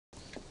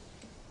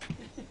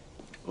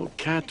Oh,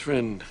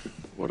 Catherine,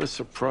 what a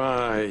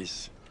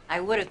surprise. I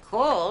would have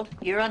called.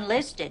 You're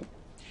unlisted.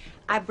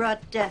 I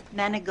brought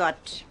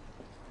Manigot.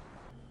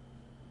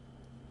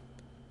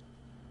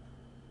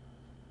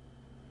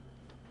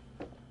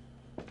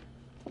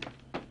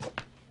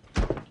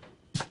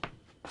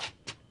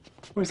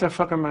 Where's that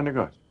fucking man to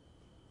go?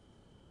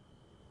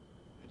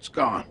 It's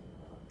gone.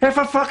 Half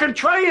a fucking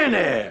tray in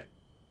there!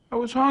 I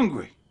was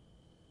hungry.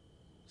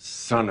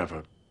 Son of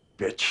a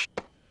bitch.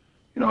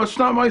 You know, it's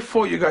not my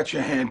fault you got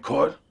your hand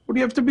caught. What do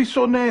you have to be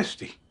so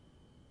nasty?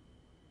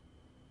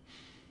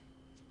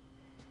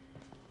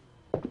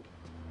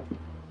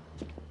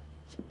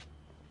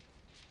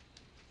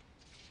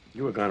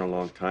 You were gone a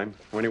long time.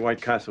 How many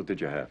White Castle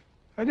did you have?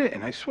 I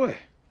didn't, I swear.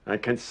 I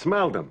can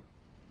smell them.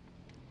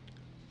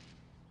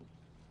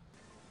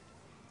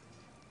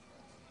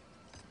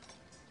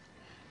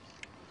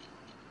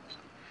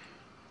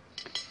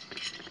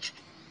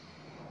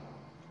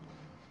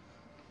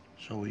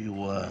 So are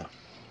you,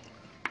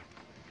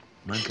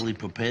 mentally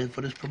prepared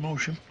for this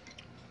promotion?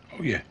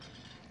 Oh, yeah.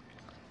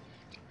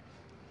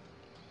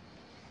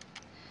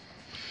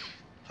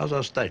 How's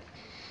our steak?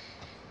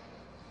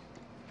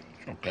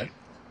 It's okay.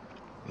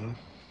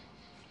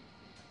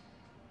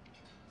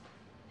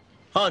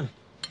 Hun,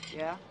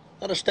 Yeah?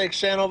 got a steak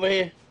stand over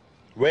here?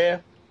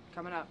 Rare?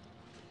 Coming up.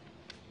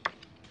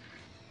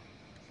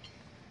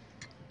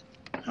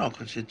 No,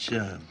 'cause it's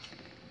a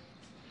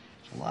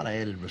lot of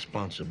added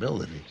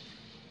responsibility.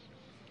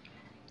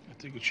 I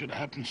think it should have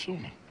happened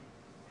sooner.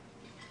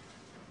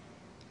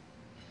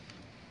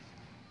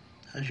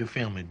 How's your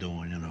family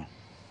doing, you know,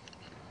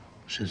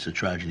 since the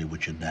tragedy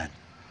with your dad?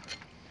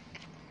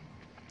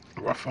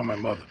 Rough on my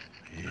mother.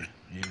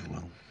 Yeah,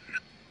 well.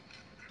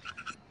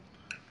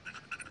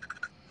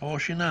 How old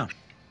is she now?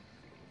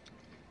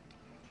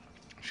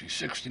 She's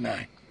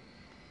 69.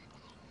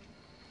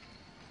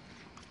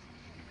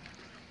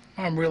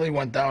 Mom really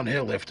went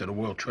downhill after the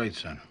World Trade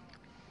Center.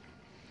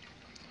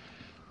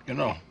 You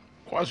know,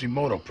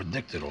 Quasimodo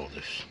predicted all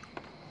this.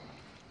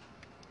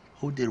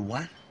 Who did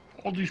what?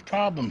 All these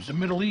problems, the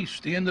Middle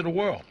East, the end of the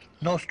world.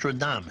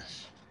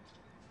 Nostradamus.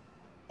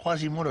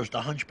 Quasimodo's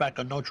the hunchback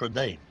of Notre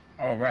Dame.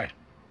 All right.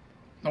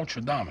 Notre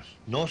Dame.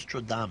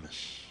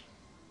 Nostradamus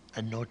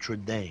and Notre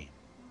Dame.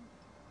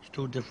 It's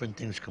two different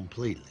things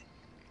completely.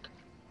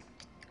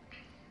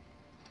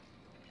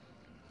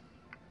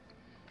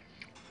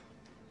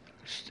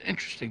 It's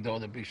interesting, though,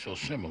 they'd be so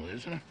similar,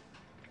 isn't it?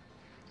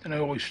 And I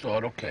always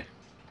thought, okay,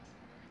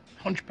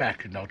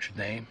 hunchback of Notre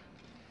Dame.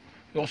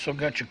 You also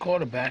got your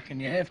quarterback and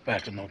your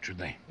halfback of Notre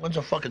Dame. One's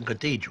a fucking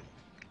cathedral.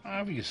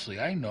 Obviously,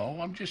 I know.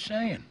 I'm just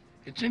saying.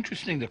 It's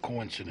interesting, the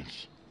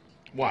coincidence.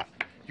 What?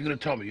 You gonna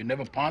tell me you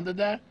never pondered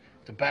that?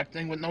 The back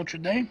thing with Notre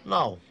Dame?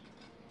 No.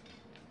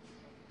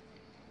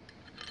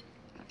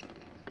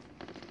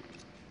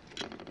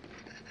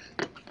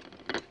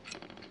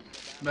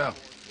 Mel,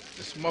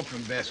 this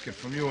muffin basket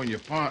from you and your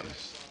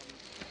partners.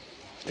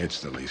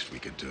 It's the least we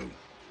could do.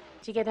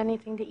 Did you get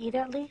anything to eat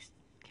at least?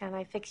 Can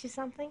I fix you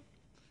something?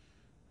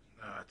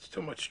 Nah, it's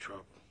too much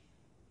trouble.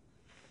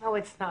 No,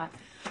 it's not.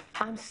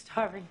 I'm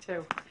starving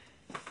too.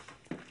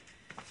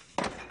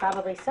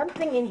 Probably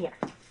something in here.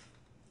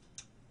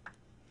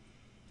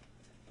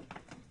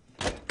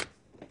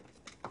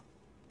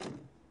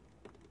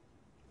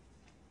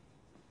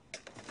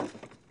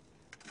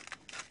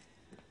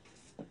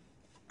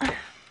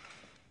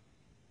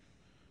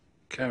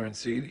 Karen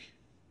Seedy.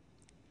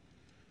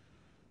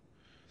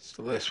 It's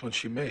the last one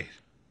she made.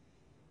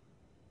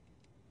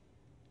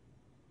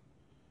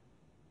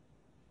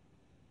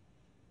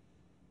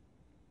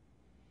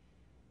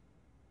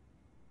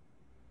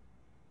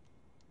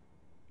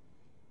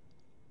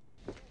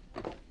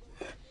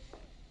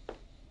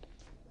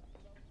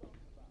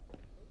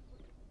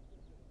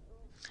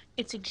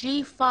 It's a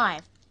G5.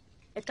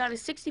 It's got a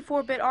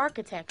 64-bit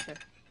architecture.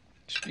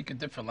 Speak a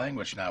different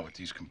language now with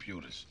these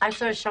computers. I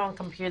started showing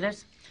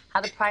computers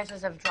how the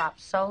prices have dropped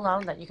so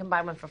low that you can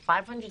buy one for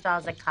 $500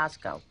 at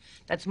Costco.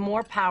 That's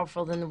more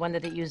powerful than the one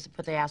that they used to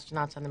put the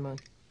astronauts on the moon.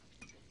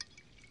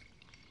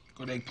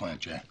 Good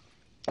eggplant, Jack.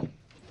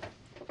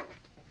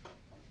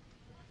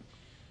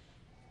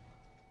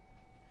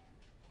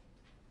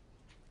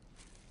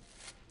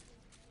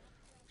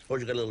 Suppose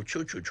you got a little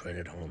choo-choo train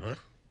at home, huh?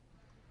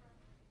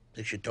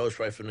 Takes your toast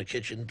right from the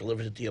kitchen,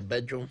 delivers it to your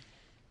bedroom.